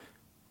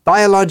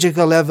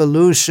biological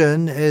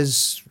evolution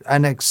is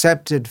an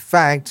accepted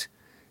fact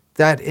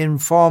that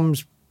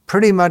informs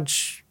pretty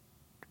much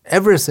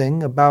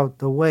everything about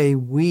the way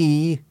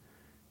we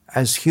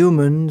as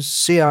humans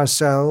see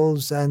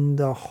ourselves and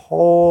the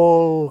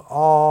whole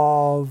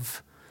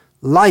of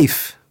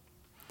life.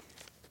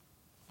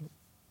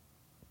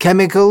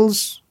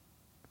 Chemicals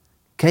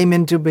came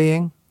into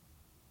being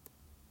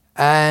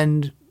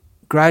and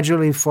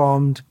gradually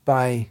formed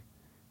by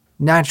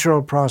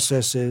natural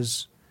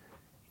processes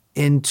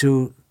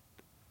into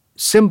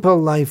simple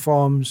life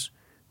forms,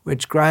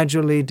 which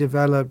gradually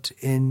developed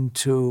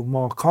into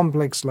more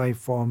complex life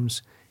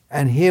forms.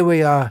 And here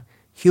we are,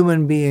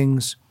 human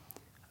beings,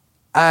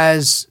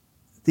 as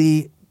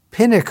the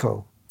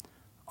pinnacle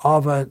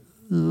of a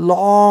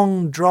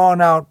long,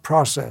 drawn-out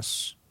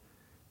process.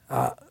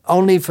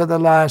 Only for the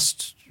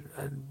last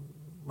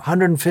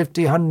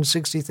 150,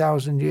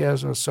 160,000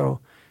 years or so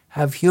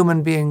have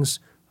human beings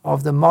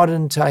of the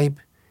modern type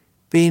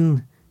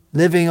been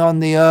living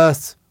on the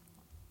earth.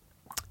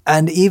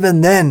 And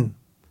even then,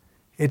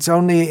 it's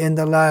only in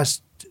the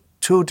last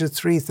 2,000 to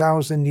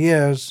 3,000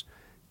 years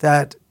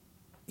that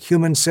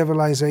human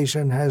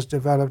civilization has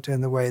developed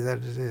in the way that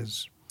it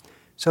is.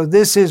 So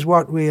this is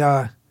what we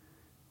are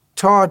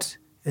taught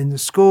in the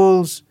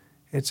schools.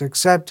 It's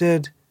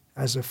accepted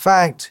as a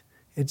fact.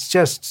 It's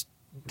just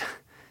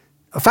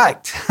a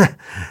fact.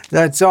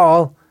 That's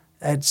all.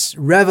 It's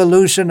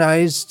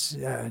revolutionized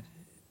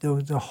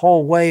the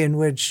whole way in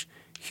which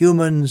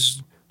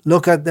humans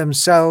look at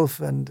themselves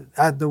and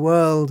at the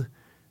world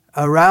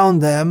around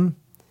them.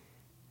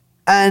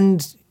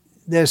 And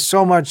there's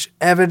so much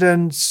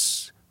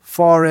evidence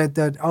for it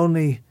that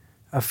only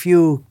a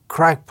few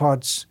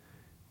crackpots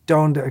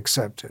don't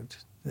accept it.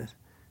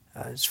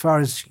 As far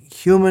as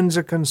humans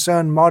are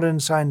concerned, modern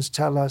science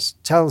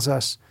tells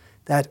us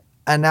that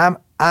an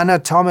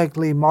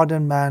anatomically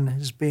modern man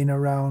has been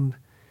around.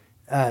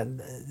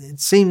 It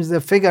seems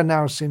the figure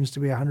now seems to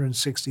be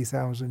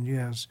 160,000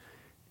 years.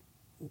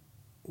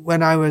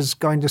 When I was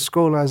going to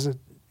school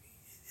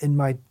in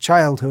my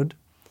childhood,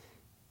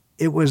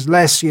 it was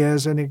less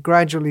years, and it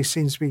gradually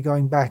seems to be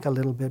going back a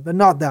little bit, but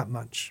not that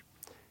much.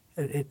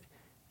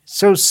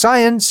 So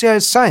science, yeah,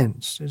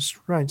 science. It's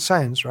right,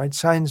 science, right?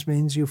 Science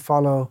means you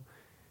follow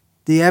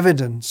the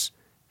evidence.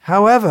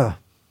 However,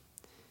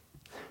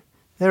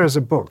 there is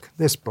a book,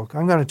 this book.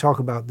 I'm going to talk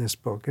about this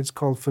book. It's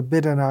called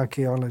Forbidden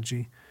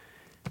Archaeology.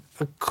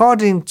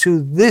 According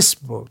to this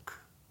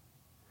book,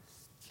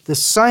 the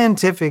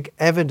scientific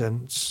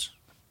evidence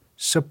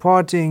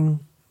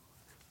supporting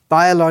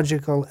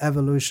biological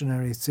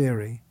evolutionary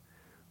theory,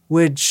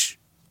 which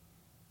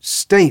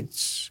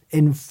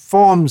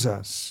informs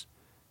us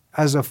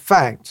as a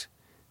fact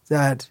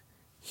that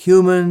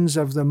humans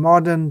of the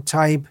modern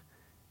type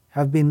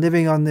have been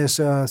living on this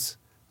earth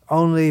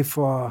only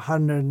for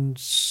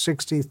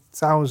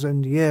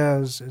 160,000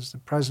 years is the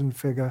present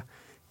figure.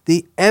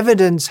 The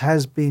evidence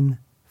has been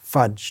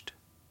fudged.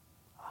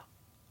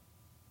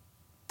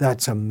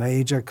 That's a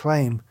major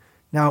claim.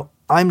 Now,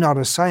 I'm not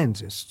a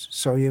scientist,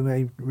 so you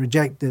may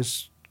reject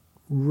this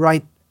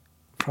right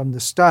from the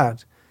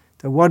start.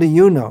 That what do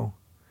you know?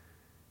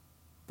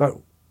 But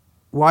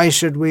why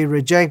should we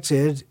reject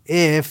it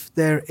if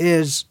there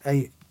is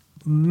a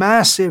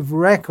massive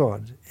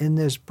record in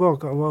this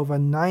book of over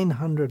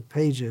 900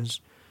 pages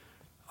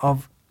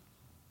of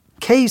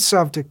case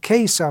after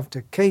case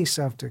after case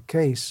after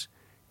case,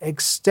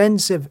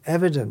 extensive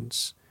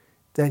evidence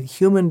that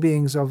human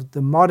beings of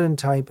the modern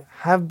type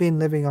have been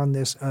living on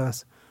this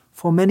earth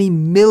for many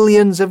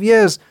millions of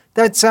years?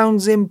 That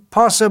sounds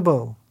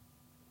impossible.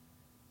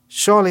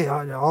 Surely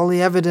all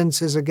the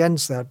evidence is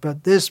against that,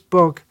 but this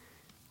book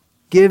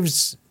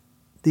gives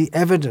the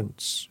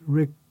evidence,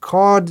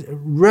 records,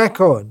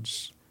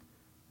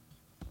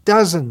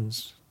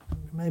 dozens,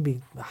 maybe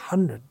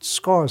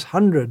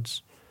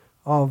hundreds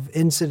of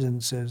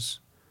incidences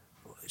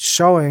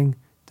showing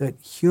that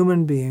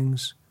human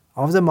beings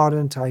of the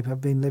modern type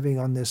have been living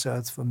on this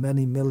earth for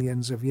many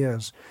millions of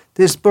years.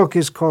 This book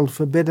is called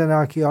Forbidden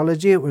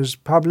Archaeology. It was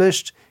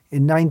published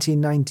in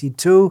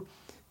 1992.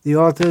 The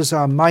authors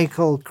are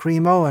Michael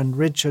Cremo and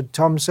Richard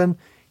Thompson.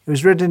 It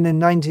was written in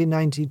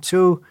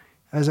 1992,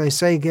 as I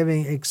say,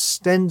 giving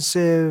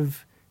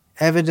extensive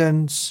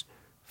evidence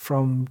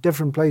from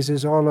different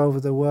places all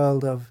over the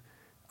world of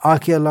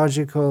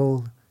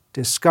archaeological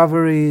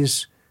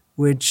discoveries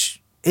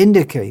which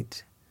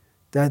indicate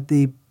that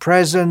the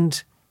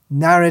present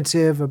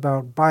narrative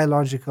about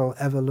biological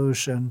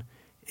evolution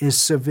is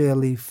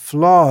severely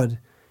flawed.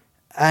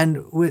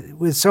 And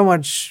with so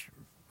much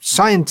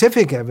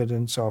scientific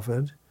evidence of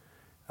it,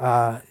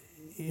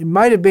 it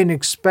might have been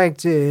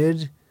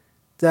expected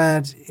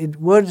that it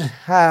would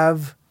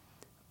have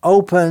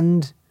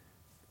opened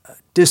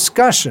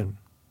discussion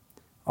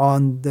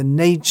on the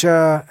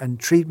nature and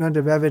treatment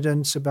of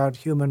evidence about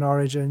human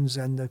origins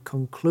and the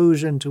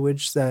conclusion to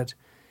which that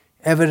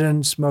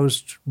evidence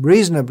most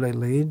reasonably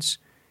leads.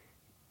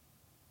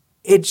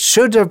 It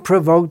should have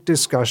provoked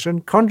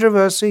discussion,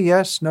 controversy,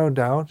 yes, no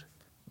doubt.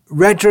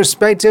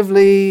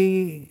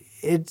 Retrospectively,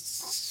 it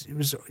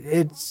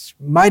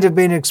might have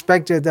been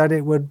expected that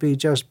it would be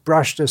just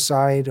brushed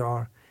aside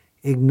or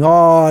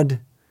ignored.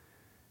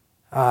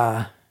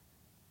 But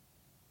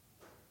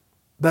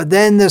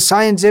then the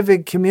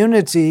scientific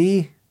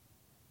community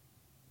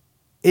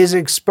is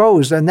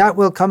exposed, and that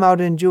will come out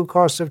in due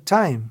course of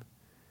time,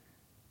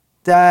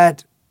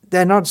 that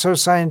they're not so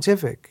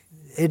scientific.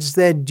 It's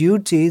their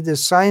duty, the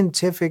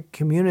scientific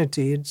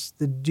community, it's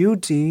the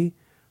duty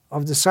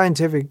of the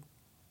scientific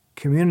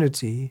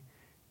community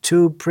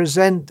to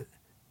present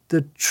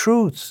the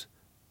truth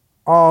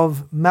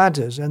of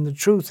matters. And the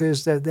truth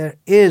is that there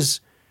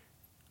is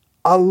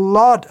a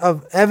lot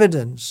of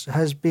evidence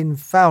has been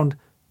found,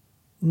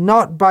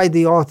 not by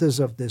the authors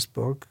of this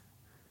book.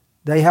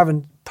 They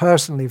haven't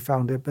personally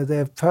found it, but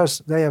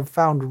they have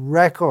found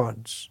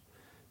records,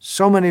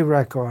 so many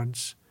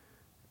records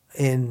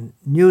in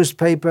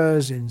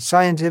newspapers, in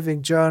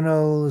scientific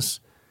journals,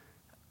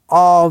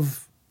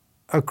 of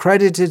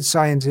accredited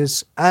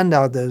scientists and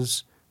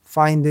others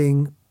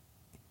finding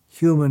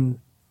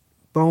human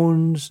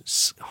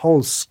bones,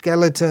 whole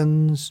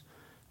skeletons,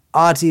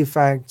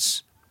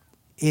 artifacts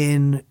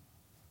in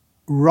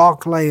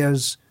rock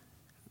layers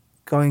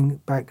going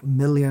back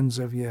millions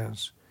of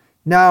years.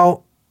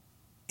 Now,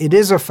 it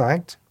is a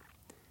fact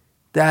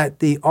that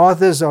the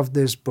authors of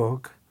this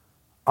book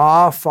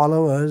are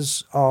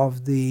followers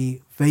of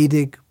the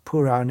Vedic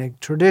Puranic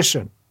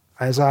tradition,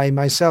 as I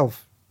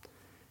myself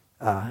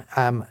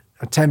am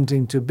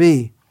attempting to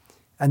be.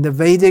 And the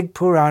Vedic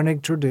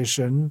Puranic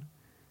tradition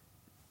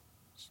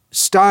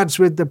starts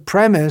with the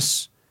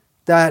premise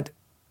that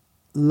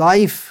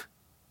life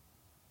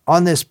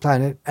on this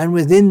planet and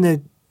within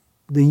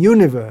the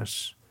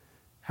universe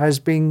has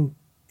been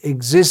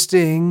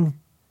existing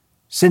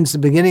since the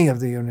beginning of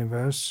the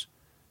universe,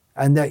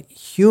 and that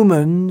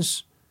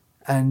humans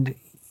and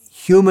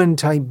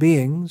human-type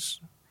beings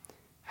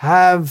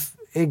have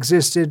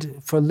existed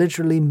for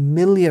literally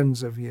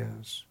millions of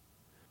years.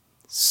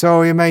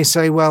 So you may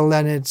say, well,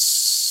 then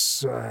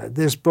it's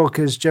this book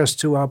is just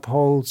to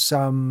uphold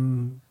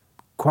some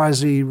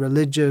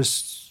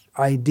quasi-religious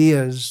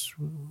ideas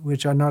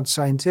which are not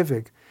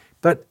scientific.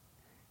 But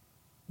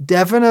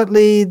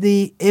definitely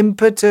the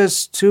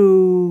impetus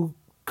to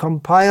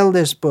compile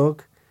this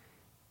book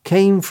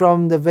came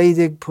from the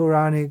Vedic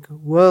Puranic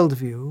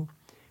worldview,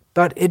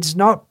 but it's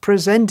not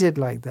presented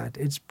like that.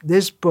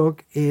 This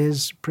book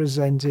is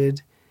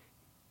presented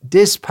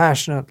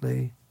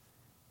dispassionately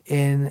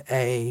in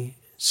a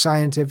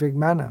scientific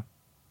manner,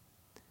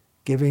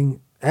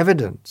 giving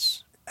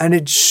evidence. And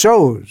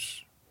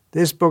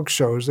this book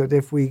shows that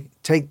if we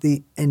take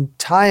the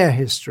entire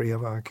history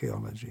of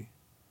archaeology,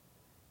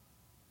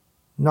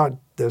 not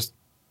the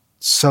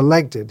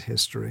selected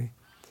history,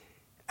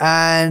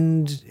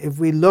 and if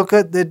we look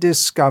at the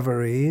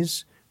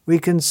discoveries, we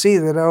can see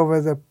that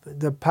over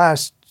the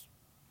past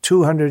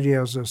 200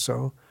 years or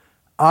so,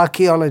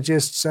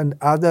 archaeologists and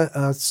other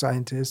earth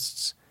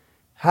scientists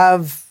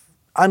have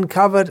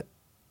uncovered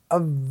a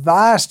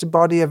vast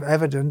body of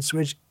evidence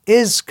which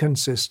is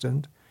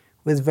consistent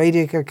with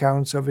Vedic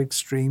accounts of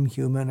extreme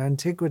human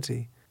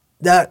antiquity.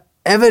 That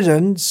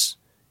evidence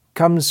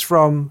comes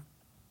from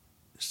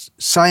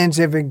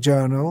scientific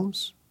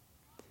journals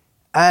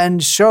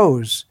and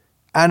shows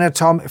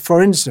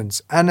for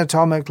instance,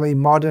 anatomically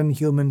modern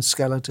human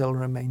skeletal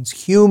remains,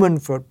 human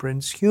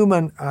footprints,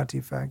 human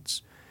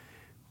artifacts,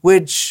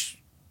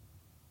 which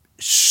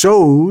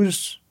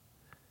shows,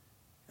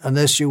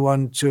 unless you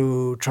want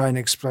to try and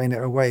explain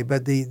it away,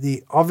 but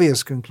the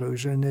obvious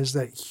conclusion is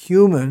that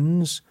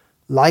humans,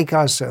 like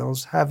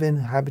ourselves, have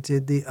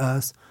inhabited the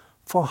earth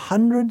for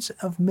hundreds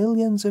of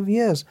millions of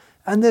years.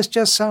 And this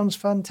just sounds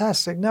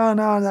fantastic. No,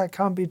 that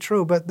can't be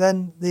true. But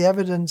then the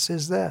evidence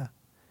is there.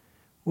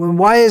 Well,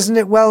 why isn't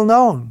it well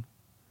known?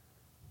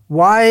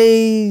 Why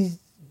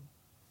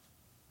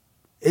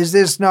is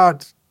this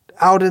not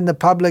out in the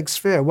public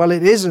sphere? Well,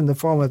 it is in the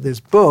form of this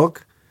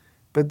book,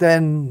 but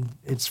then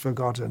it's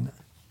forgotten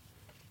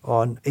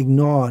or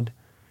ignored.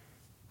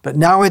 But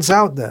now it's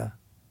out there.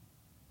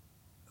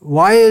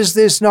 Why is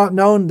this not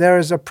known? There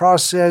is a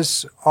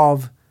process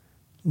of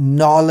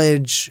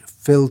knowledge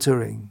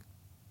filtering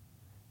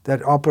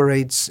that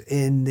operates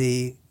in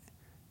the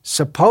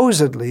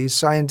supposedly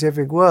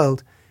scientific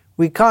world.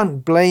 We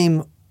can't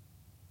blame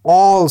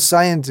all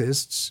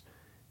scientists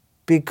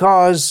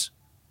because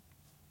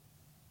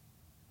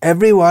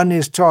everyone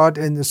is taught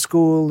in the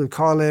school, the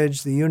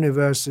college, the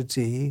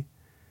university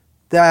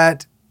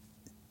that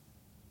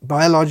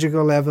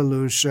biological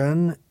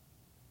evolution,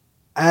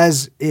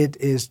 as it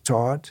is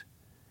taught,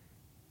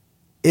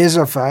 is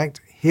a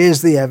fact.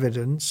 Here's the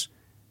evidence.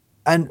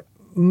 And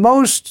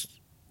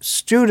most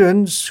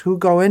students who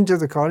go into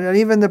the college, and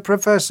even the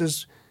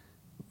professors,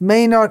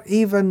 may not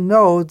even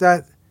know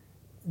that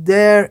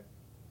there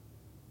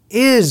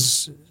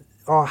is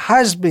or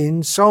has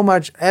been so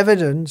much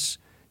evidence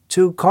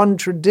to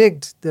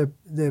contradict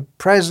the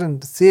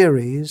present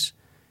theories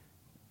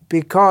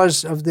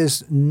because of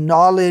this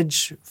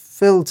knowledge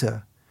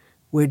filter,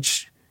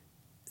 which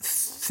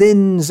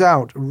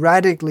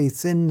radically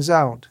thins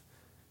out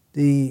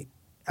the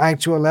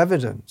actual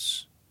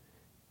evidence.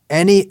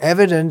 Any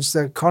evidence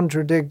that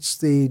contradicts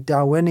the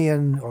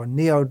Darwinian or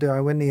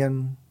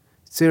neo-Darwinian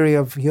theory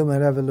of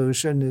human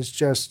evolution is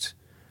just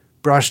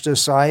brushed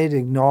aside,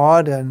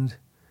 ignored,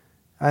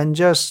 and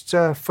just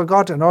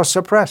forgotten or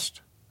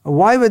suppressed.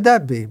 Why would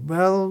that be?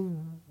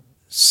 Well,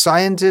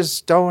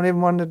 scientists don't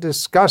even want to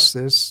discuss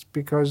this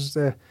because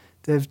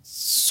they've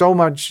so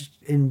much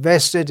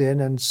invested in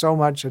and so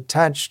much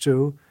attached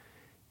to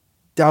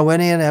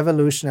Darwinian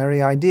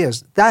evolutionary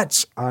ideas.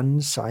 That's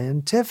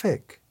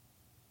unscientific.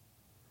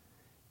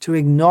 To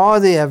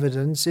ignore the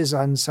evidence is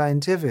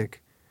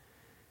unscientific.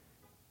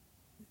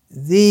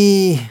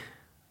 The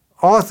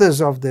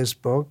authors of this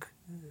book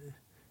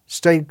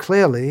state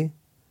clearly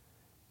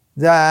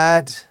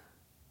that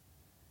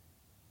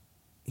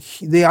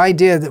the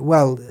idea that,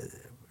 well,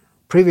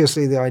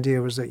 previously the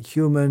idea was that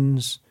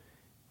humans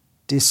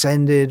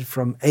descended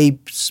from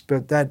apes,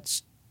 but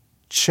that's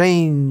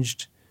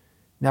changed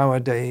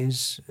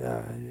nowadays.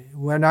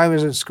 When I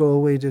was at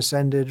school, we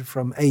descended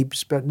from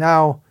apes, but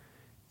now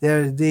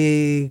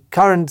the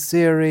current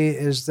theory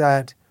is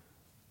that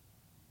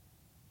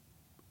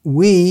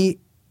we,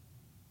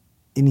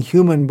 in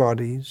human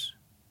bodies,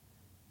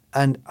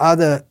 and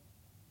other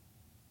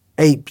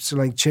apes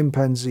like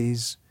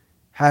chimpanzees,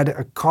 had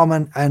a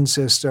common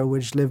ancestor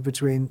which lived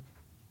between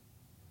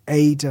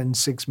 8 and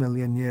 6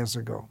 million years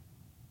ago.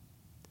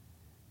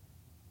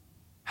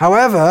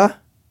 However,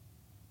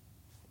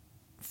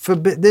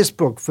 this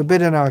book,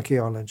 Forbidden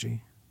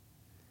Archaeology,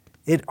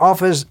 it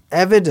offers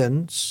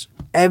evidence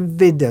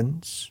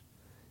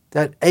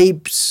that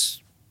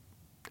apes,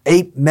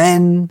 ape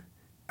men,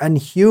 and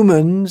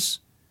humans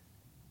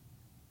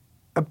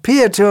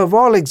appear to have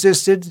all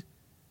existed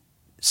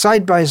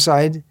side by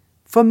side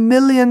for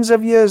millions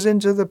of years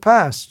into the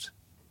past.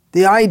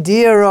 The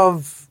idea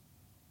of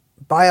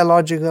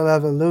biological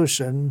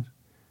evolution,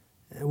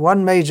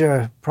 one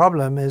major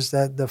problem is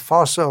that the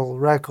fossil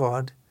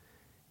record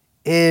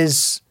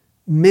is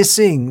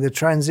missing the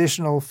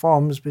transitional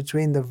forms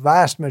between the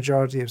vast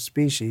majority of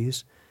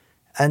species,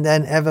 and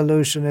then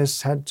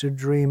evolutionists had to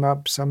dream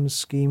up some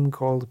scheme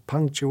called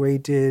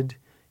punctuated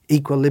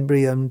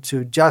equilibrium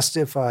to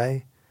justify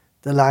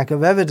the lack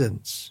of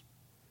evidence.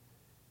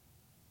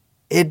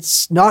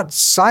 It's not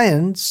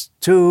science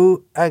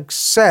to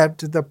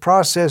accept the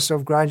process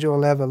of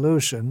gradual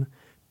evolution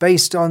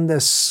based on the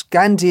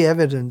scanty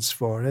evidence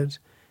for it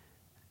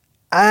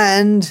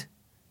and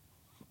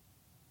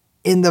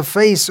in the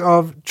face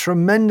of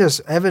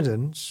tremendous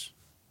evidence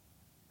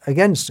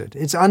against it.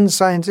 It's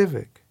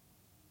unscientific.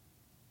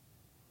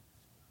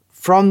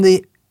 From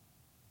the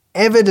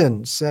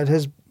evidence that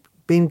has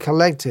been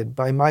collected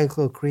by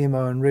Michael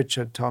Cremo and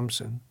Richard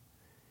Thompson,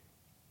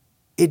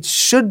 it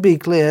should be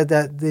clear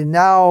that the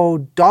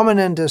now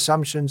dominant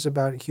assumptions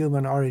about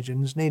human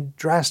origins need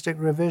drastic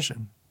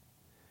revision.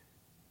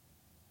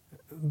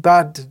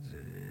 But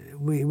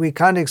we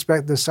can't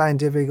expect the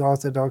scientific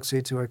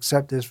orthodoxy to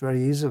accept this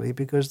very easily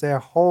because their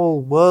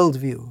whole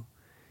worldview,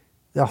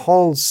 the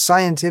whole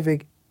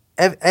scientific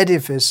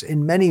edifice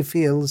in many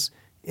fields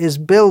is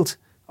built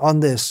on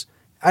this.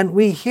 And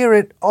we hear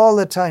it all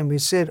the time. We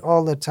see it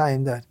all the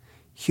time that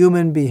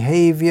human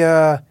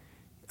behavior,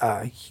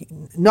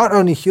 not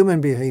only human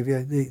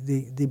behavior,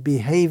 the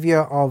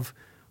behavior of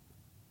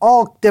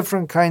all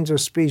different kinds of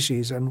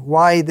species and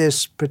why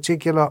this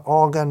particular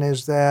organ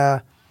is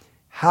there,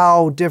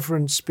 how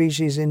different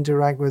species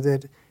interact with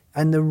it,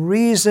 and the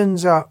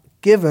reasons are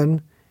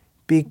given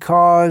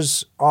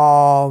because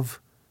of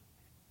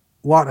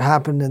what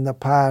happened in the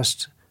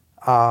past,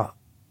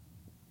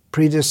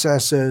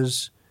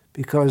 predecessors,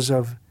 because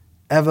of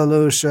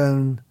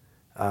evolution.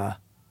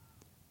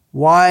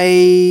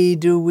 Why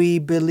do we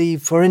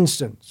believe, for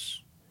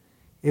instance,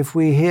 if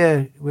we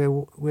hear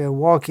we're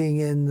walking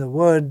in the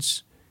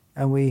woods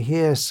and we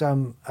hear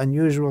some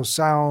unusual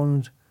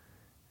sound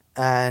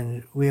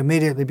and we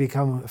immediately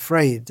become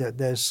afraid that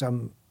there's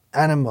some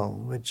animal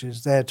which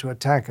is there to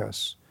attack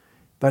us,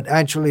 but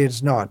actually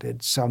it's not.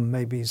 It's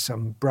maybe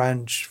some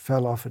branch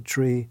fell off a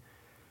tree.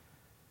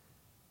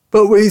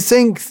 But we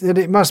think that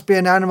it must be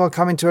an animal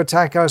coming to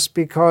attack us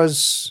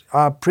because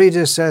our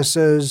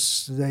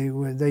predecessors,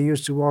 they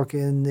used to walk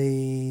in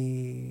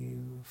the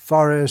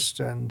forest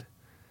and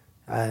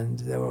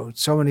there were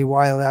so many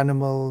wild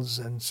animals,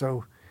 and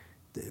so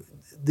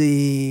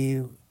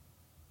the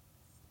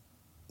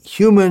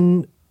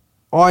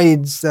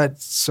humanoids that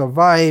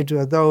survived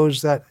were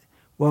those that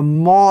were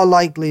more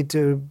likely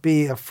to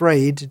be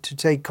afraid to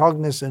take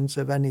cognizance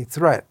of any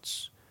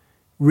threats,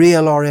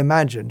 real or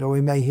imagined. Or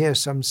we may hear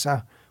some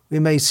sound. We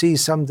may see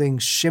something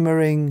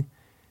shimmering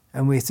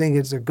and we think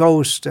it's a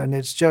ghost, and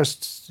it's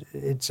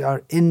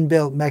our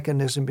inbuilt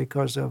mechanism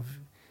because of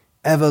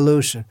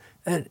evolution.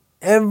 And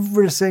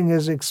everything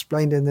is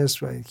explained in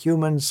this way,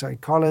 human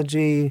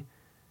psychology.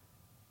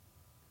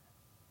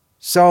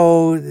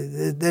 So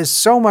there's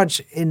so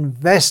much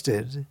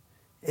invested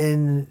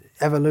in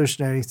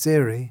evolutionary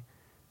theory.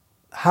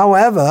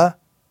 However,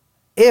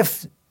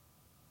 if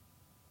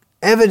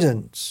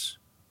evidence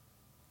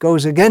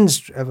goes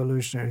against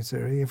evolutionary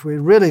theory. If we're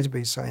really to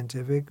be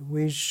scientific,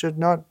 we should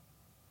not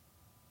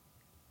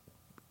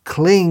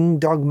cling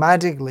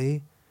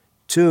dogmatically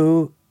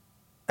to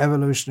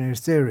evolutionary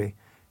theory.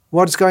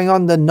 What's going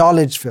on in the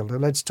knowledge filter?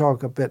 Let's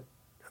talk a bit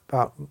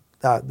about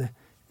that.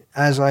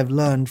 As I've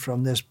learned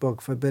from this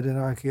book, Forbidden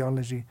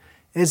Archaeology,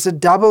 it's a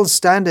double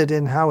standard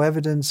in how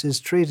evidence is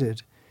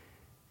treated.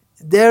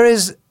 There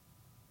is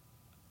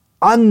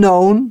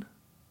unknown,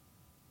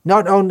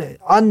 not only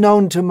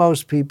unknown to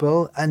most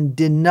people and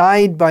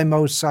denied by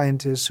most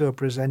scientists who are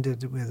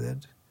presented with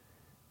it,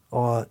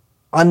 or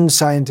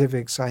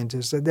unscientific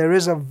scientists, that there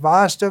is a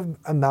vast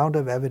amount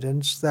of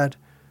evidence that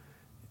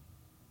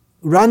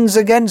runs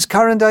against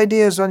current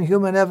ideas on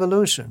human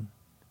evolution.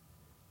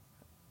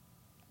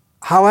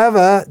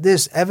 However,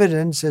 this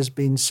evidence has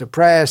been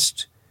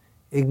suppressed,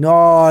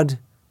 ignored,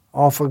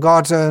 or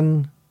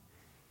forgotten.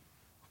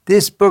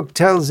 This book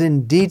tells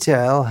in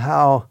detail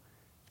how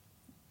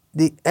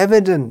the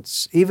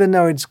evidence, even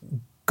though it's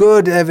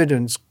good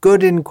evidence,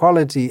 good in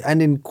quality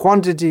and in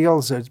quantity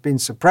also, it's been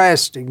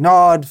suppressed,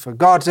 ignored,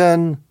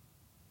 forgotten.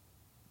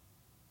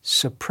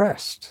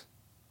 Suppressed.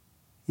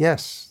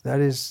 Yes, that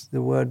is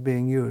the word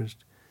being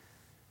used.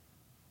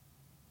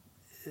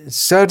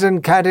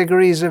 Certain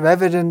categories of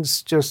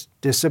evidence just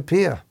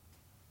disappear.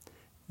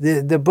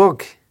 The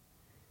book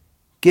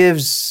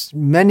gives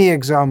many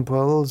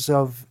examples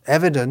of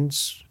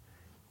evidence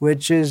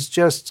which is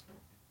just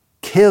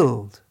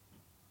killed.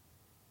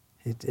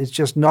 It's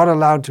just not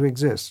allowed to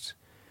exist.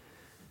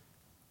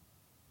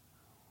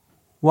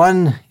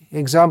 One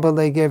example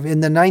they give, in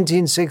the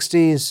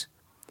 1960s,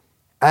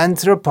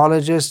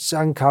 anthropologists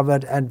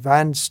uncovered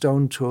advanced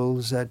stone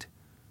tools at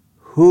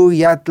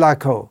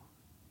Huyatlacco,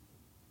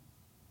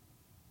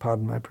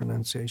 pardon my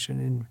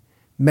pronunciation, in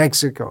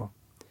Mexico.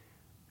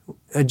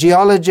 A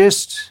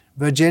geologist,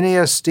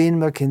 Virginia Steen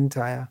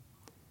McIntyre,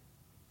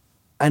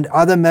 and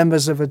other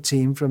members of a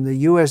team from the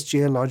U.S.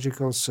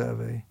 Geological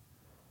Survey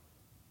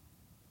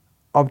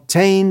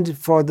obtained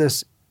for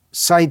the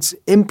site's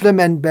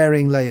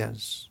implement-bearing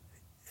layers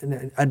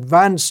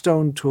advanced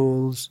stone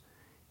tools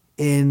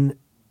in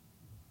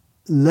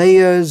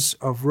layers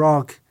of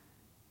rock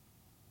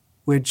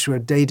which were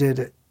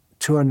dated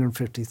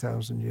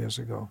 250,000 years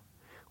ago,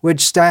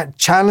 which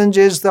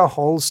challenges the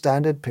whole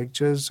standard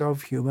pictures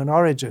of human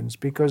origins,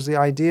 because the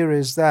idea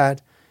is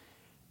that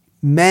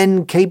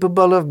men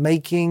capable of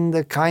making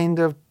the kind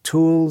of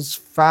tools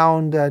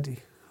found at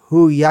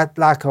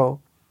Huyatlacco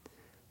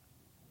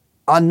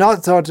are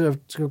not thought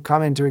to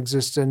come into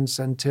existence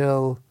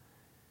until,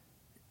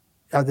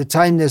 at the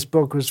time this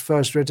book was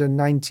first written,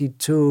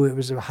 92, it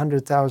was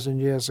 100,000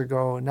 years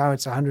ago. Now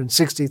it's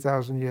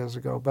 160,000 years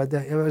ago, but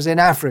it was in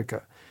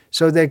Africa.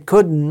 So there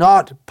could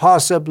not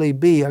possibly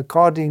be,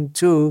 according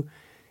to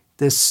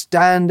the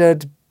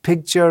standard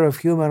picture of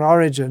human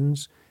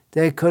origins,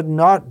 there could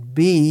not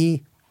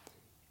be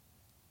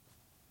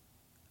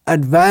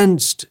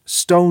advanced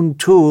stone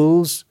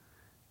tools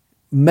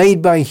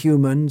made by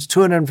humans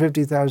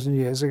 250,000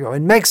 years ago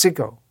in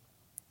Mexico.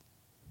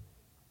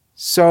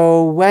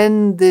 So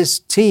when this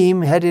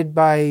team, headed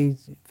by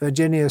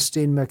Virginia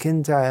Steen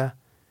McIntyre,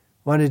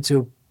 wanted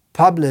to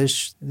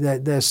publish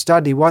their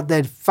study, what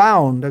they'd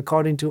found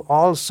according to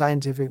all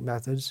scientific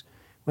methods,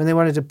 when they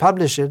wanted to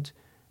publish it,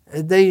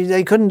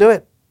 they couldn't do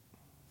it.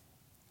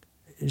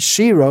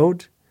 She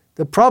wrote,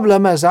 "The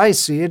problem, as I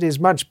see it, is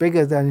much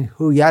bigger than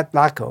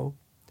Huyatlacco.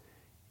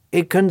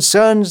 It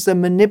concerns the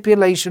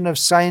manipulation of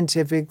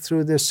scientific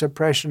through the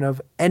suppression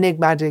of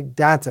enigmatic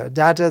data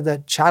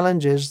that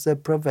challenges the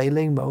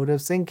prevailing mode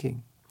of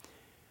thinking.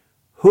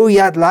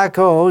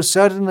 Huyatlacco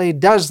certainly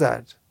does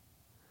that."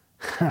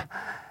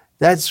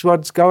 That's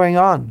what's going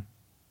on.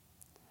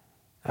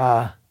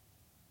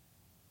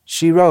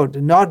 She wrote,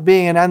 "Not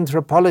being an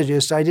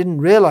anthropologist, I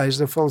didn't realize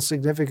the full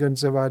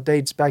significance of our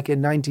dates back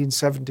in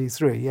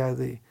 1973. Yeah,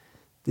 the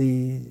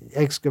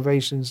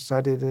excavation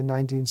started in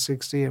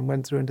 1960 and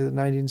went through into the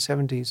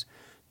 1970s.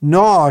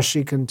 Nor,"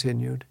 she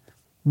continued,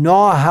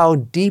 "nor how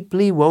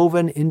deeply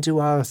woven into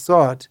our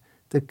thought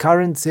the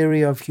current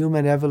theory of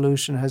human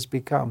evolution has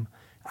become.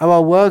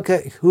 Our work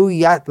at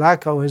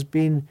Huyatlacco has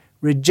been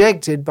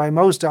rejected by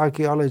most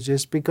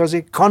archaeologists because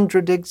it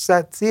contradicts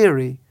that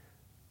theory,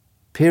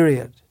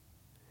 period.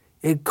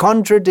 It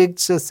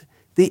contradicts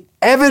the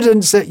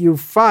evidence that you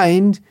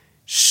find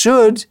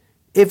should,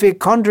 if it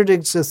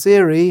contradicts the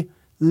theory,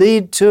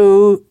 lead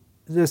to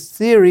the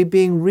theory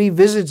being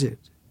revisited.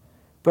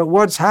 But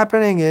what's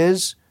happening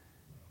is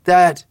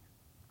that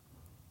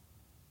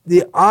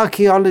the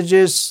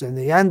archaeologists and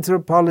the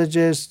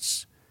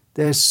anthropologists,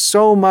 they're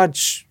so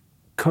much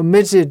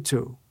committed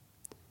to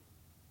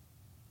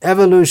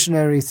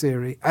evolutionary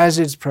theory as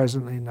it's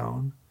presently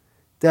known,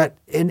 that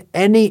in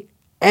any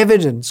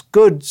evidence,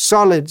 good,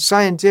 solid,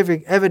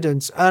 scientific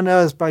evidence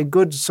unearthed by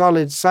good,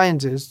 solid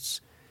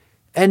scientists,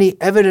 any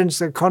evidence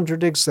that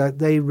contradicts that,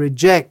 they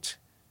reject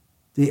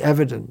the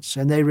evidence,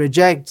 and they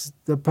reject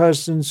the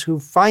persons who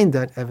find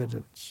that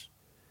evidence.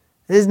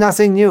 There's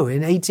nothing new.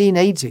 In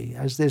 1880,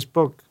 as this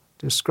book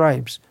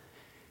describes,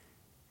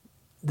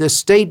 the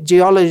state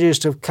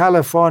geologist of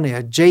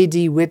California,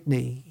 J.D.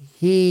 Whitney,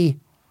 he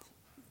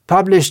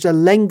published a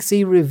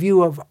lengthy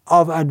review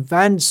of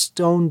advanced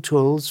stone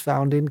tools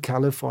found in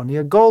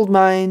California gold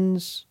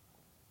mines.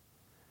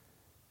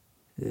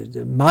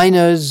 The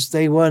miners,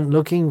 they weren't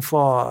looking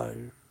for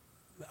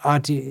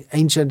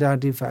ancient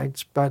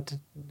artifacts, but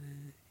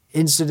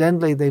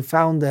incidentally they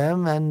found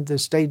them, and the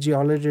state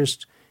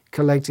geologist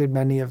collected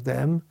many of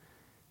them.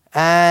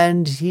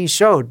 And he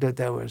showed that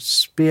there were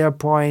spear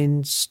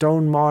points,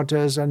 stone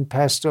mortars, and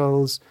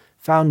pestles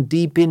found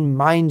deep in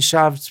mine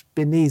shafts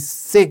beneath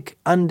thick,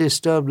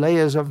 undisturbed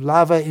layers of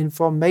lava in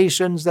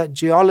formations that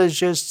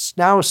geologists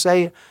now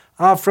say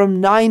are from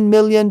 9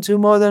 million to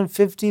more than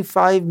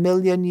 55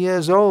 million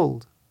years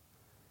old.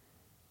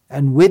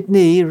 And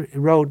Whitney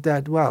wrote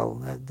that,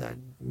 well, that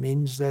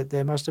means that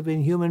there must have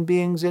been human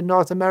beings in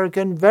North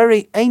America in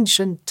very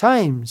ancient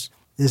times.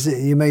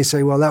 You may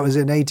say, well, that was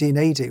in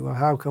 1880. Well,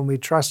 how can we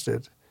trust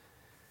it?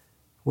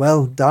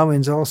 Well,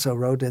 Darwin's also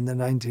wrote in the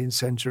 19th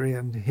century,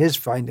 and his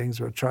findings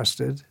were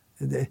trusted.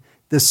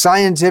 The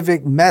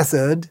scientific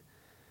method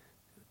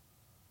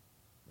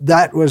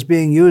that was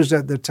being used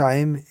at the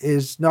time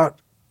is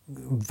not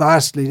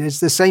vastly,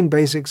 it's the same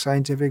basic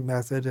scientific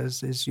method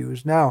as is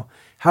used now.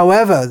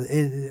 However,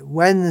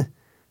 when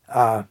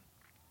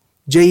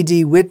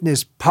J.D. Whitney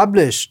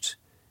published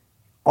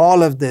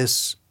all of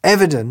this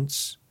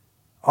evidence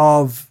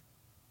of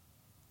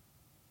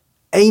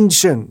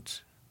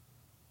ancient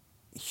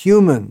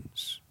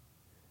humans,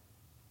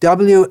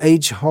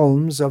 W.H.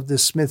 Holmes of the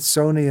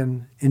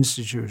Smithsonian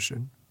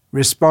Institution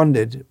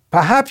responded,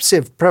 perhaps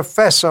if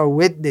Professor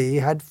Whitney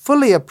had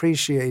fully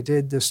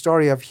appreciated the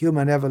story of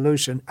human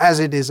evolution as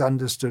it is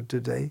understood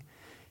today,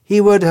 he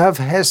would have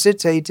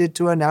hesitated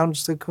to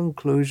announce the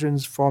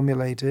conclusions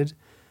formulated,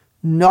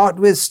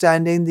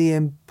 notwithstanding the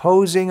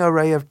imposing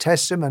array of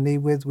testimony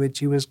with which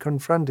he was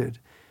confronted.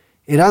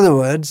 In other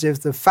words,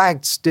 if the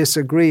facts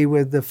disagree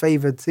with the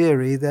favored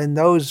theory, then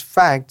those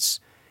facts,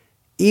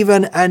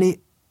 even any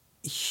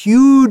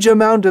huge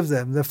amount of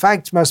them, the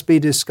facts must be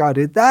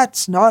discarded.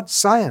 That's not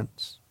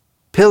science.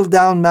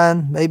 Piltdown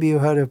Man, maybe you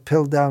heard of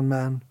Piltdown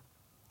Man,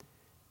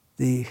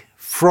 the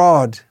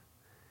fraud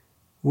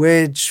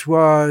which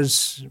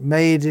was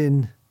made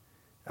in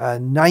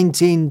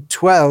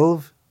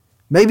 1912.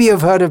 Maybe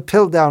you've heard of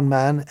Piltdown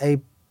Man, a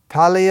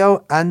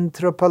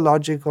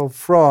paleoanthropological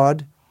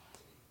fraud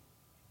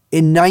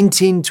in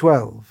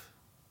 1912,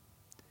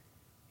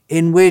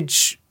 in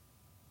which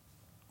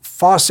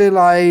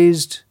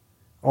fossilized,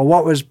 or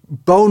what was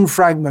bone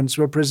fragments,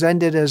 were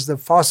presented as the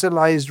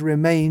fossilized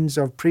remains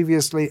of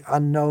previously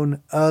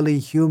unknown early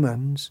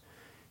humans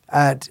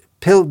at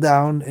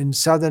Piltdown in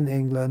southern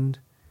England.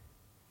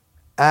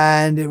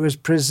 And it was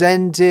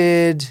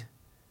presented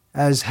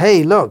as,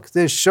 hey, look,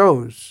 this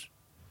shows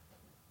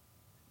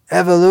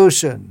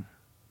evolution,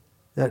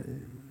 that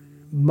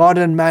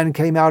modern man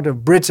came out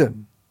of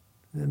Britain.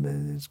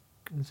 It's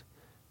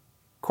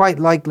quite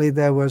likely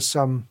there was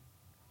some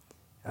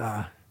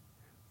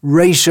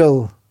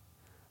racial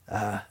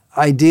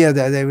idea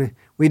there.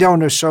 We don't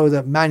want to show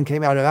that man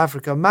came out of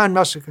Africa. Man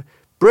must have come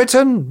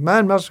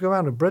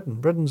out of Britain.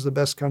 Britain's the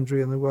best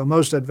country in the world,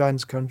 most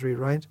advanced country,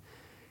 right?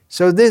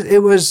 So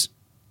it was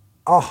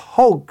a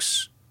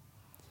hoax,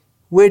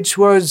 which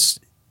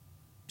was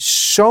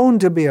shown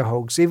to be a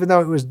hoax, even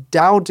though it was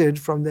doubted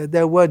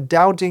there were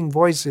doubting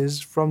voices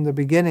from the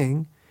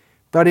beginning,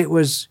 but it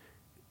was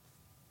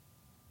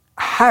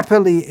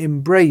happily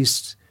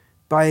embraced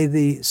by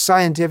the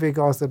scientific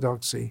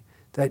orthodoxy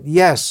that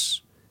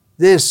yes,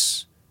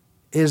 this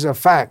is a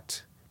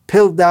fact.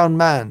 Piltdown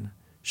Man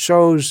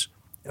shows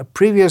a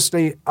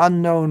previously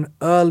unknown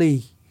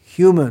early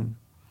human,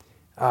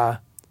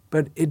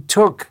 but it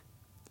took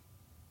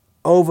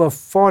over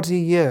 40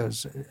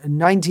 years. In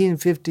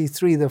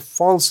 1953, the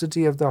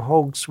falsity of the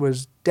hoax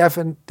was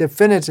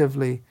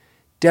definitively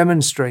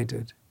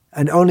demonstrated.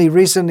 And only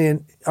recently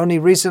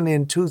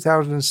in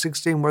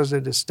 2016 was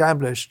it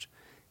established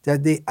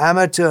that the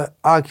amateur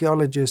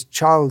archaeologist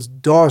Charles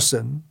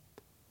Dawson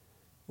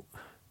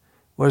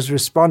was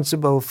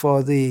responsible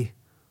for the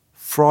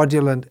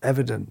fraudulent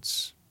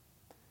evidence.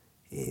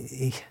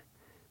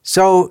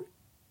 So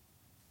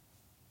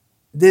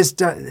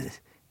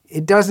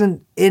it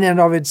doesn't in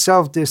and of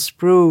itself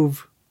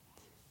disprove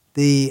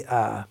the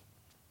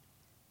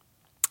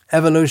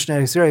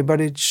evolutionary theory,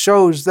 but it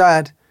shows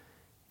that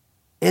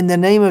in the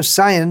name of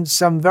science,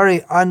 some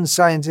very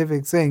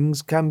unscientific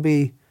things can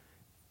be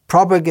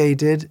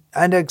propagated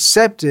and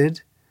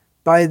accepted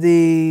by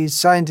the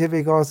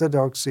scientific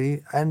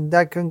orthodoxy, and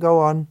that can go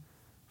on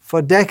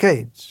for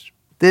decades.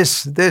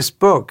 This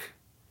book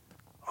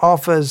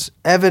offers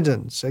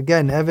evidence,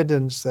 again,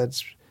 evidence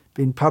that's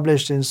been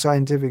published in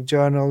scientific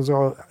journals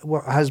or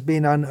has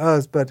been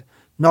unearthed but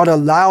not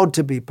allowed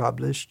to be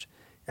published,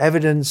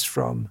 evidence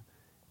from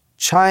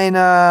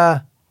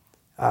China,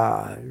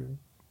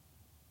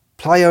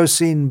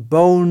 Pliocene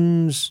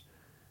bones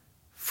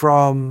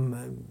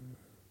from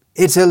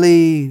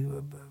Italy,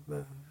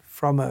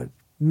 from a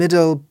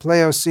middle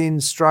Pliocene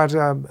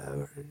strata,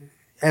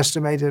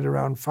 estimated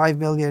around 5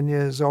 million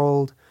years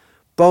old.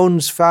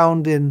 Bones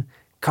found in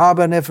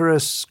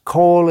Carboniferous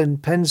coal in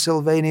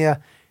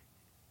Pennsylvania.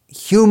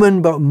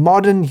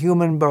 Modern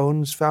human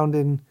bones found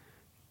in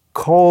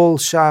coal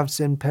shafts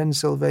in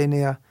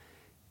Pennsylvania.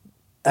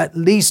 At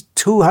least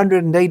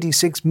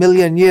 286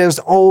 million years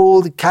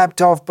old,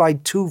 capped off by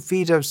 2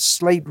 feet of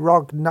slate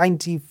rock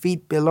 90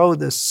 feet below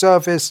the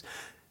surface.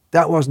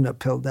 That wasn't a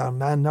Piltdown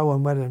man. No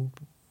one went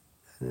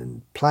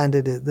and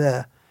planted it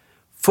there.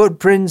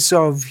 Footprints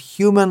of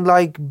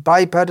human-like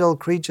bipedal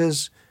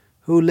creatures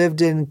who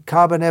lived in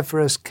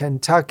Carboniferous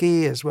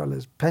Kentucky as well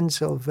as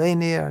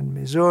Pennsylvania and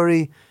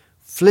Missouri.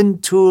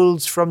 Flint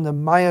tools from the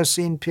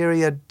Miocene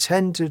period,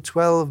 10 to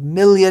 12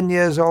 million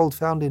years old,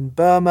 found in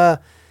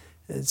Burma.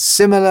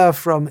 Similar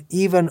from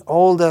even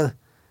older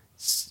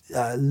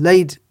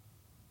late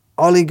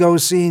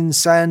Oligocene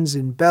sands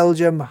in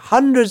Belgium.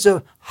 Hundreds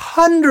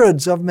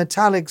of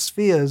metallic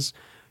spheres,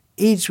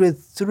 each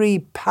with 3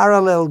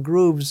 parallel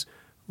grooves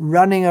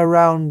running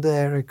around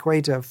their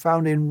equator,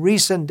 found in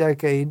recent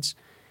decades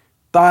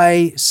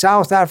by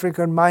South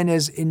African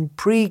miners in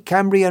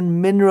pre-Cambrian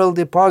mineral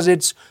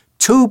deposits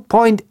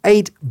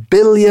 2.8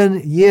 billion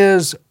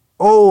years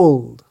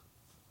old.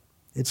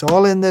 It's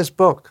all in this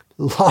book.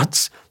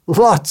 Lots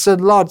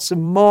and lots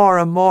and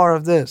more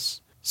of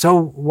this.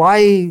 So why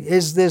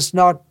is this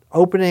not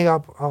opening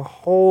up a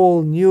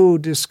whole new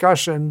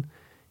discussion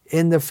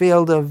in the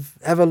field of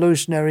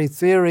evolutionary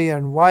theory,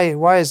 and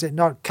why has it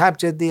not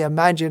captured the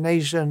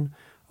imagination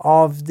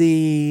of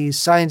the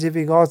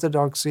scientific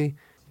orthodoxy?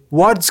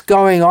 What's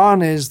going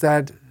on is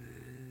that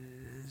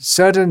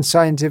certain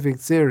scientific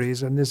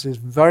theories, and this is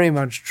very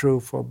much true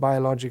for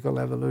biological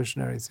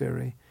evolutionary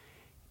theory,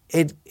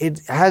 it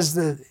has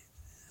the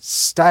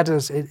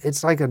status,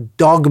 it's like a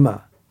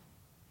dogma.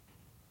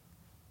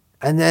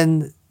 And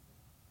then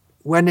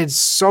when it's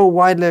so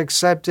widely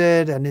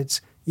accepted and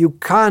you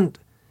can't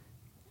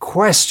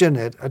question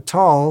it at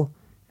all,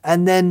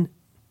 and then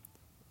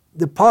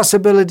the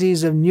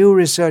possibilities of new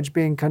research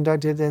being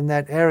conducted in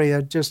that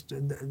area,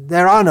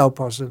 there are no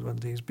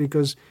possibilities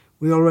because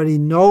we already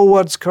know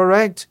what's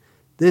correct.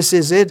 This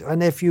is it.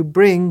 And if you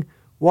bring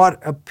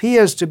what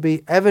appears to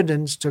be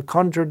evidence to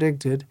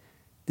contradict it,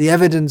 the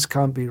evidence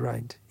can't be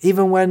right.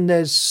 Even when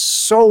there's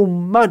so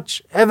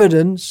much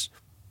evidence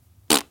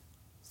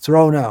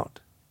thrown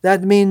out.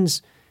 That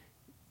means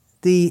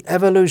the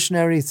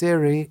evolutionary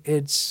theory,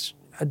 it's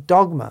a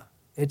dogma.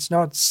 It's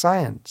not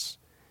science.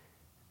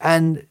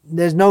 And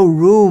there's no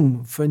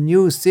room for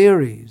new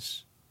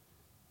theories.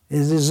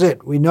 This is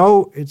it. We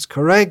know it's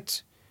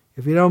correct.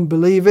 If you don't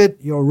believe it,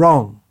 you're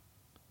wrong.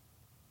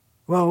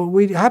 Well,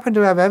 we happen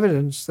to have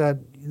evidence that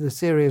the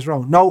theory is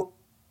wrong. No.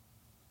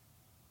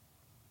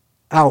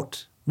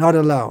 Out. Not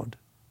allowed.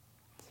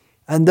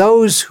 And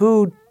those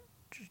who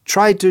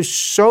try to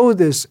show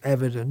this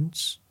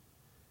evidence,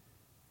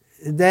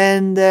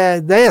 then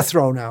they're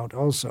thrown out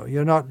also.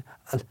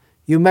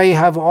 You may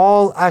have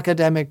all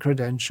academic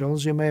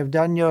credentials, you may have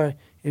done your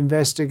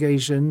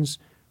investigations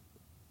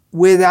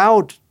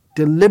without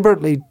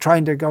deliberately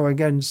trying to go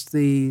against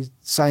the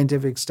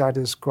scientific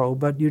status quo,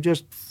 but you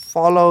just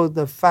follow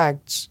the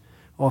facts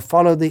or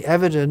follow the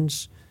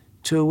evidence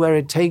to where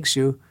it takes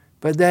you.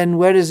 But then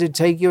where does it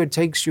take you? It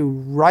takes you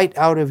right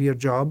out of your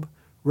job,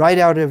 right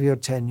out of your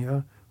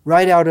tenure,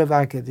 right out of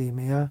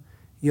academia.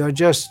 You're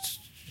just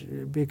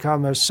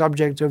become a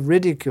subject of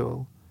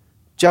ridicule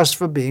just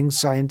for being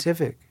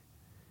scientific.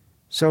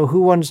 So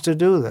who wants to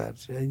do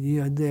that?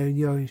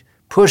 You're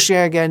pushing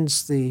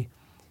against the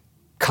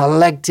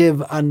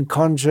collective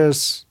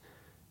unconscious,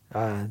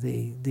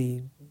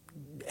 the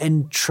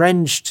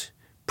entrenched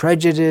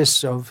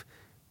prejudice of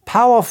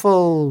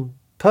powerful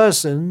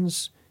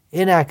persons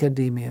in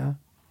academia.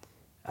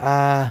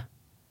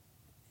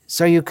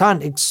 So you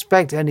can't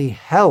expect any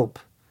help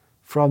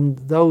from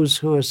those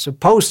who are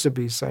supposed to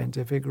be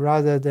scientific.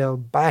 Rather, they'll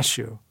bash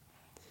you.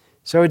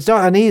 So it's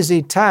not an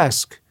easy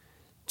task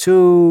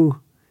to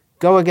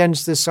go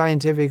against the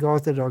scientific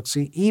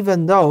orthodoxy,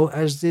 even though,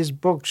 as this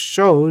book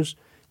shows,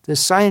 the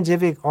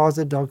scientific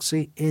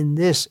orthodoxy in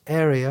this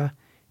area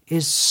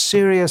is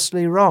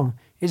seriously wrong.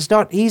 It's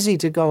not easy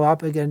to go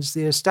up against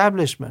the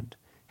establishment.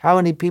 How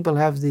many people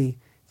have the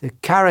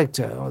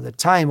character or the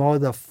time or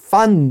the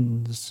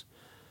funds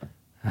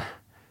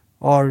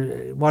or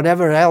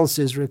whatever else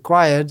is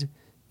required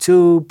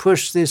to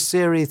push this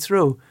theory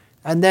through?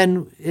 And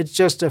then it's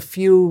just a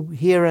few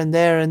here and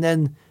there, and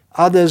then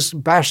others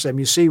bash them.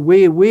 You see,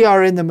 we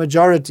are in the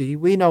majority.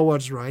 We know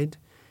what's right.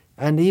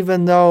 And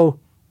even though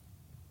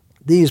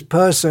these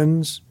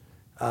persons,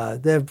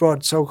 they've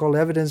brought so-called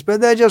evidence, but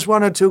they're just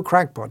one or two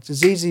crackpots.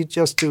 It's easy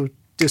just to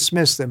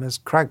dismiss them as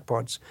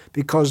crackpots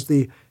because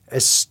the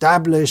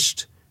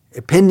established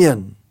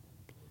opinion,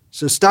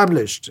 it's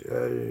established,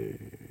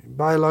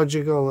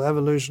 biological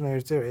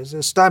evolutionary theory is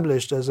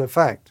established as a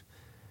fact.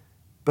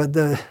 But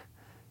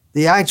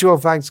the actual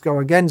facts go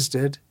against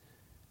it,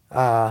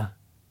 and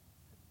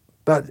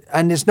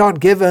it's not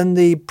given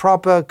the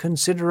proper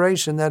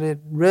consideration that it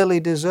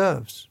really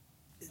deserves.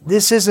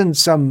 This isn't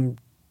some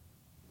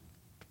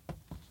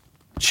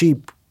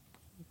cheap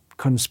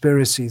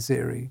conspiracy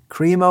theory.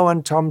 Cremo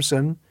and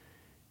Thompson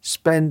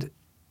spent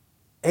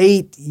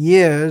 8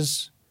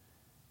 years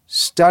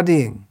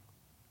studying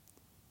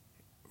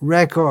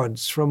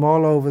records from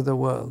all over the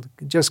world,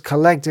 just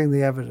collecting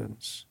the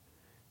evidence.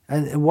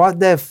 And what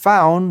they've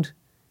found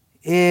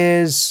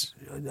is,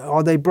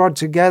 or they brought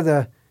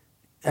together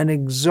an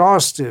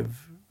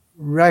exhaustive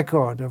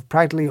record of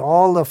practically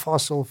all the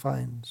fossil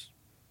finds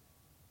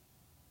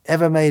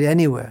ever made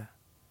anywhere.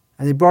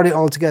 And they brought it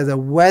all together,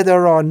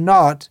 whether or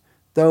not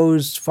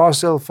those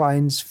fossil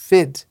finds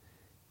fit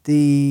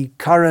the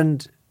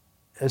current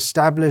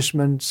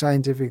establishment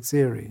scientific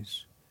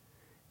theories.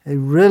 They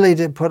really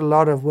did put a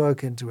lot of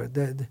work into it.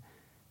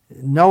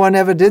 No one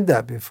ever did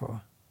that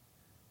before.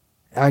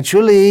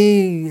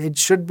 Actually, it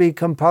should be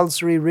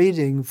compulsory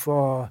reading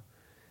for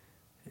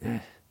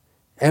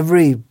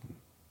every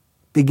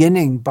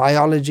beginning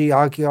biology,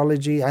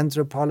 archaeology,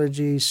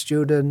 anthropology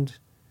student.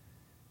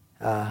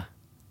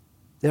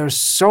 There are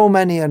so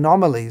many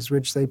anomalies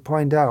which they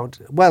point out.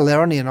 Well,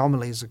 they're only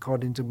anomalies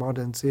according to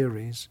modern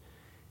theories.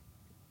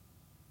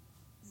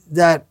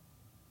 That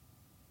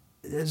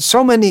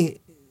so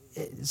many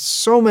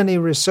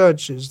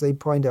researchers, they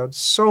point out,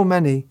 so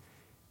many,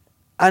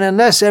 and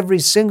unless every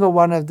single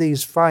one of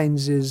these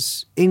finds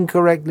is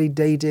incorrectly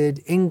dated,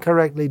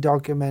 incorrectly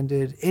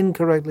documented,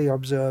 incorrectly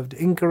observed,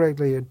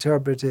 incorrectly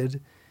interpreted,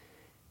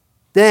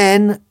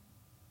 then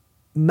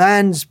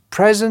man's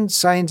present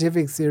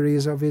scientific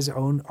theories of his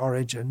own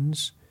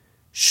origins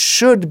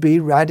should be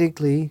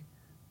radically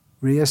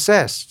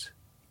reassessed.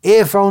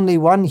 If only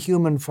one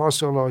human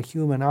fossil or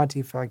human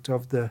artifact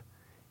of the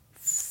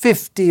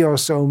 50 or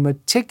so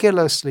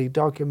meticulously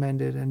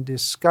documented and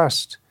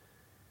discussed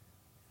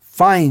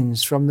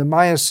finds from the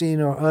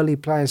Miocene or early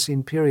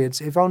Pliocene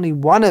periods, if only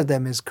one of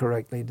them is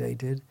correctly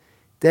dated,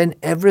 then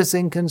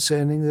everything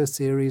concerning the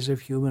theories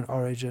of human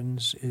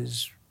origins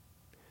is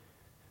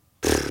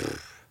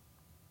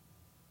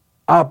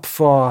up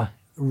for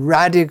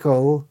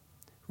radical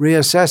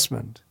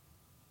reassessment.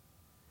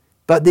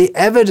 But the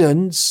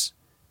evidence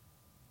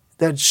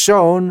that's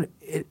shown,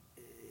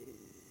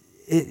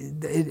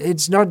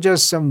 it's not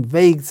just some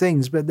vague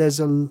things, but there's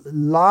a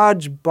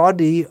large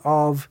body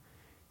of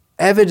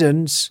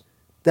evidence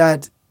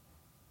that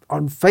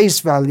on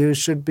face value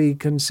should be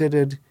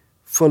considered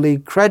fully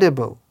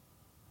credible.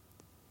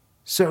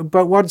 So,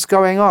 but what's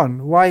going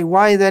on?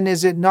 Why then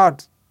is it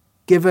not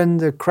given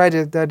the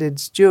credit that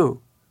it's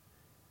due?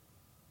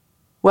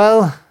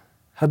 Well,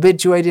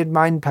 habituated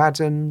mind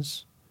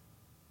patterns,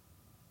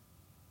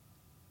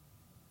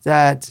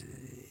 that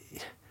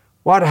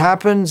what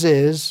happens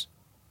is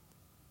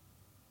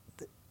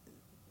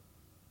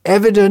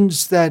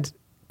evidence that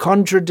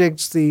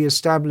contradicts the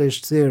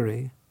established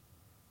theory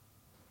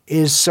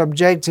is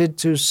subjected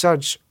to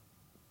such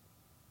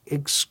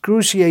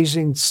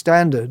excruciating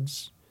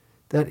standards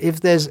that if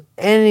there's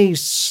any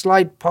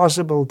slight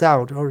possible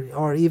doubt,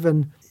 or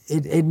even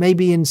it may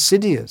be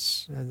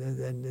insidious,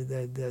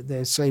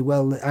 they say,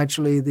 well,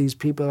 actually these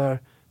people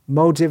are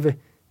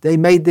they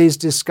made these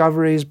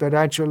discoveries, but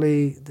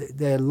actually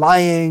they're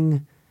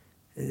lying.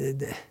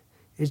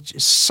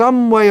 It's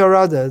some way or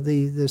other,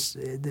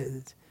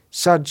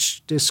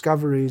 such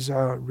discoveries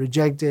are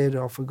rejected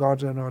or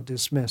forgotten or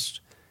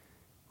dismissed.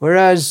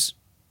 Whereas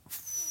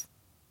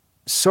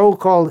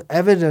so-called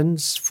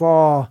evidence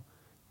for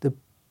the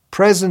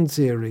present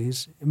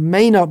theories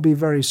may not be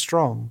very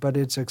strong, but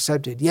it's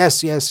accepted.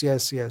 Yes.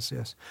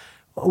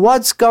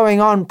 What's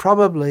going on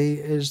probably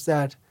is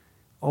that,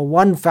 or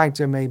one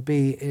factor may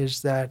be,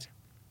 is that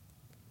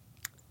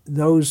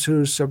those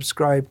who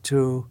subscribe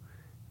to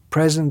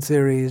present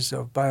theories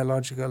of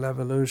biological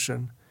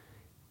evolution,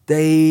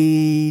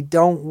 they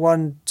don't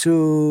want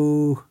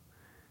to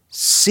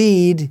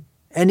cede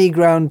any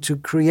ground to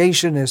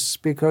creationists,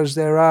 because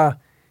there are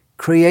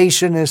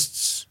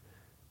creationists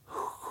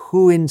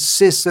who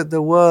insist that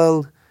the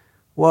world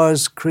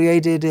was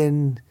created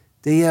in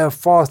the year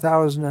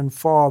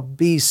 4004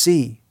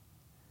 BC.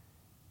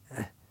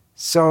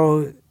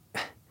 So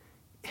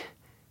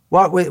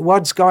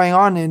what's going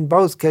on in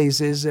both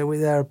cases,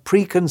 there are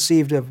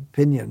preconceived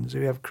opinions.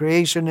 We have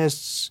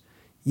creationists,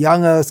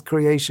 young Earth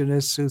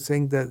creationists, who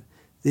think that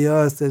the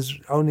Earth is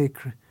only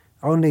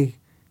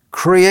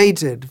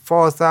created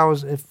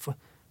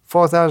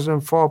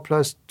 4004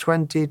 plus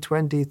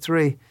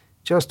 2023,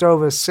 just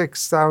over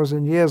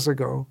 6,000 years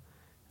ago.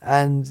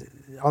 And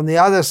on the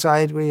other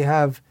side, we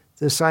have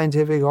the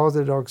scientific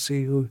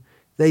orthodoxy, who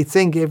they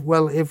think if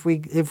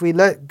we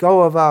let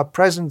go of our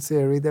present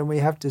theory, then we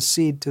have to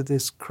cede to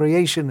this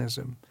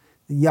creationism,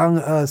 the young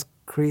Earth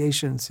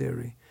creation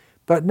theory.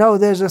 But no,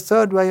 there's a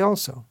third way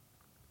also.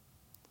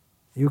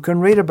 You can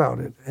read about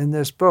it in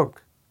this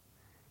book.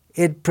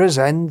 It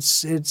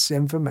presents its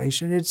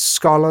information. It's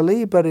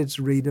scholarly, but it's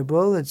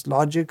readable. It's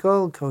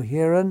logical,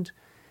 coherent.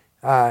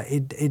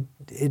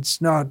 It's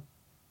not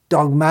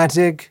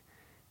dogmatic.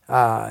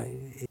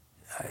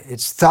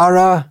 It's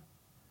thorough.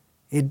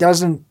 It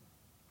doesn't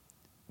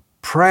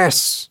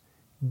press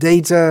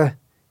data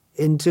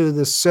into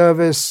the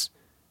service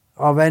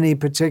of any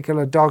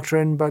particular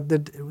doctrine, but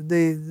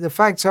the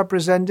facts are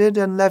presented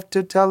and left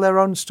to tell their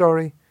own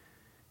story.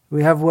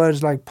 We have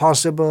words like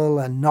possible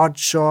and not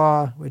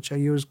sure, which are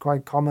used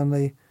quite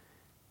commonly.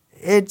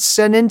 It's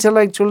an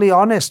intellectually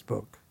honest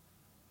book.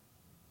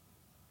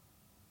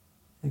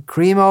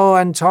 Cremo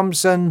and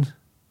Thompson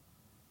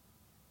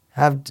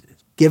have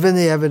given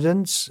the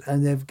evidence,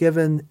 and they've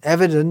given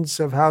evidence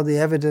of how the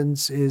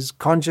evidence is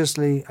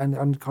consciously and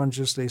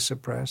unconsciously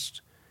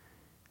suppressed.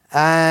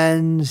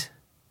 And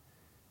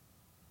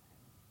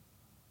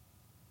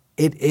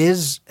it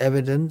is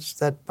evidence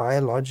that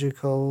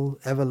biological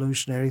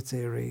evolutionary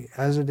theory,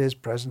 as it is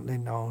presently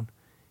known,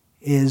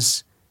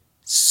 is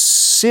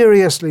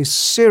seriously,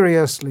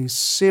 seriously,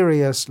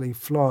 seriously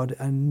flawed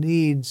and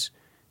needs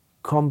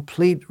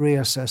complete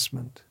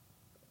reassessment.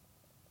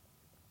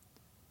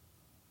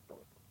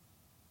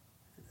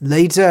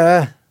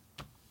 Later,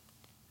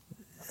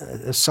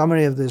 a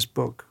summary of this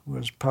book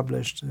was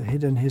published, The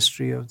Hidden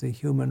History of the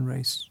Human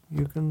Race.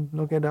 You can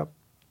look it up.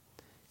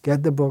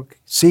 Get the book.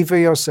 See for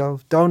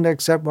yourself. Don't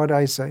accept what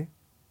I say.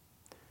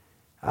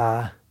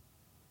 And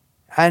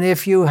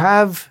if you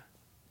have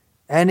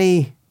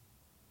any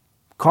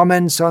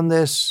comments on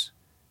this,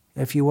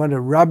 if you want to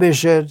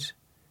rubbish it,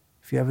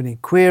 if you have any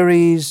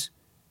queries,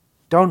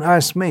 don't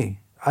ask me.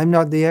 I'm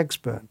not the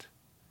expert.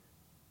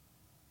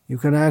 You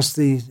can ask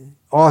the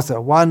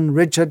author. One,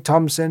 Richard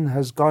Thompson,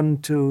 has gone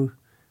to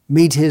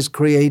meet his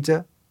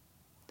creator.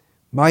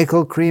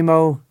 Michael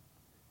Cremo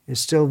is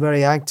still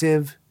very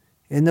active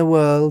in the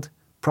world,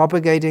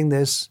 propagating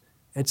this.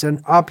 It's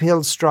an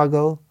uphill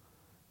struggle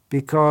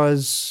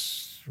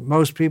because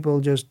most people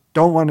just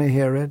don't want to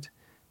hear it,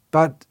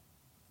 but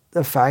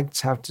the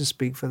facts have to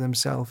speak for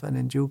themselves, and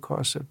in due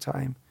course of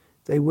time,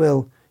 they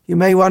will. You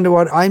may wonder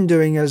what I'm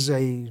doing as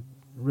a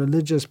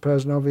religious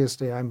person.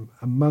 Obviously, I'm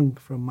a monk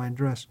from my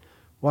dress.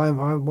 Why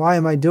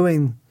am I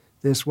doing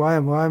this? Why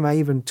am I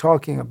even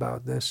talking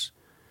about this?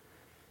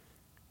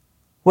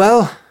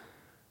 Well,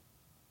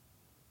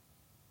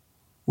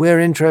 we're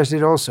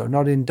interested also,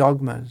 not in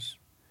dogmas,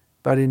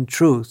 but in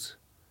truth.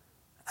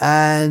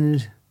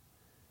 And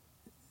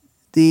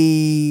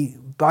the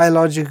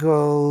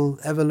biological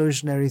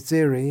evolutionary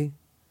theory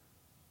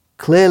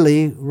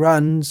clearly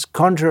runs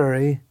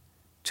contrary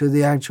to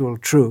the actual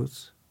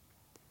truth.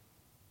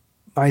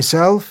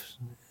 Myself,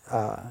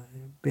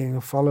 being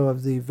a follower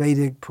of the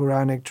Vedic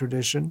Puranic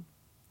tradition,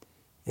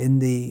 in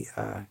the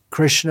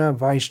Krishna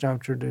Vaishnava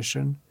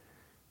tradition,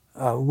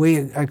 we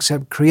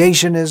accept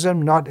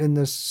creationism, not in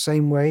the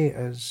same way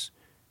as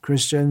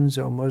Christians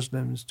or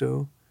Muslims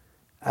do.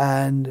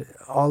 And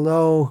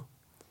although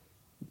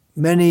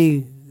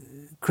many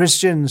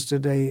Christians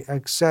today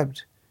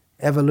accept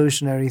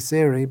evolutionary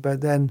theory,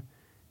 but then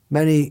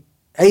many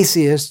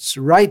atheists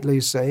rightly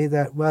say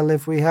that, well,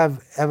 if we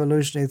have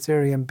evolutionary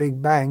theory and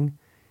Big Bang,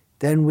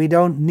 then we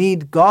don't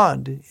need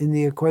God in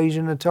the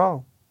equation at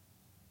all.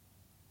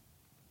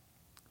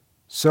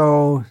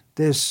 So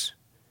this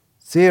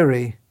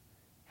theory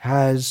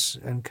has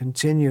and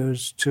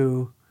continues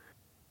to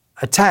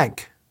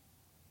attack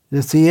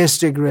the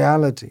theistic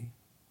reality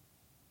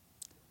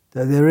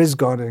that there is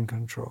God in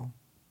control,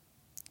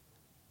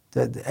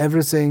 that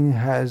everything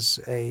has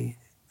an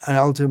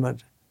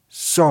ultimate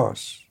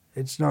source.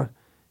 It's not.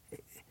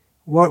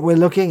 What we're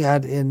looking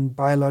at in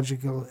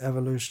biological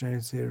evolutionary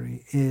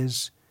theory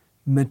is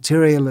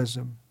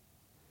materialism,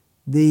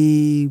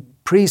 the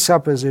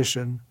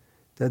presupposition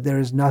that there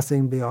is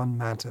nothing beyond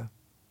matter.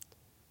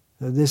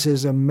 So this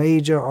is a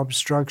major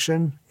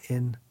obstruction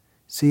in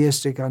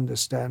theistic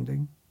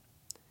understanding,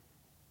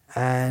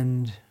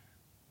 and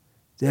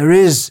there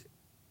is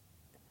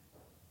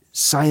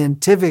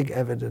scientific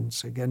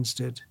evidence against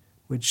it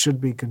which should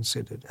be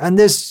considered. And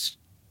this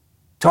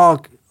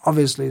talk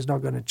obviously is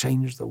not going to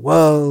change the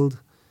world,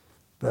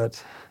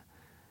 but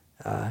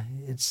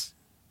it's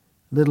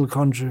little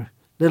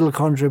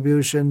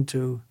contribution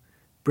to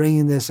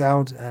bringing this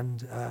out,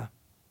 and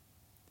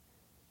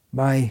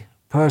my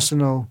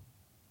personal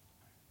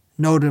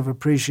note of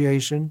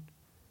appreciation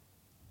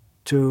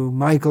to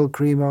Michael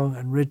Cremo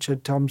and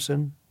Richard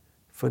Thompson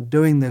for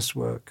doing this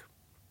work.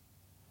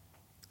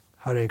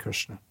 Hare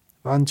Krishna.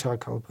 Vancha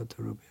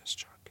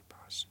kalpatarubhyascha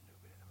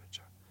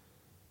kipasindubhyavacha.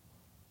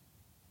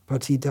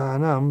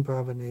 Patitanam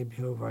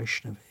pavanebhyo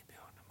vaishnave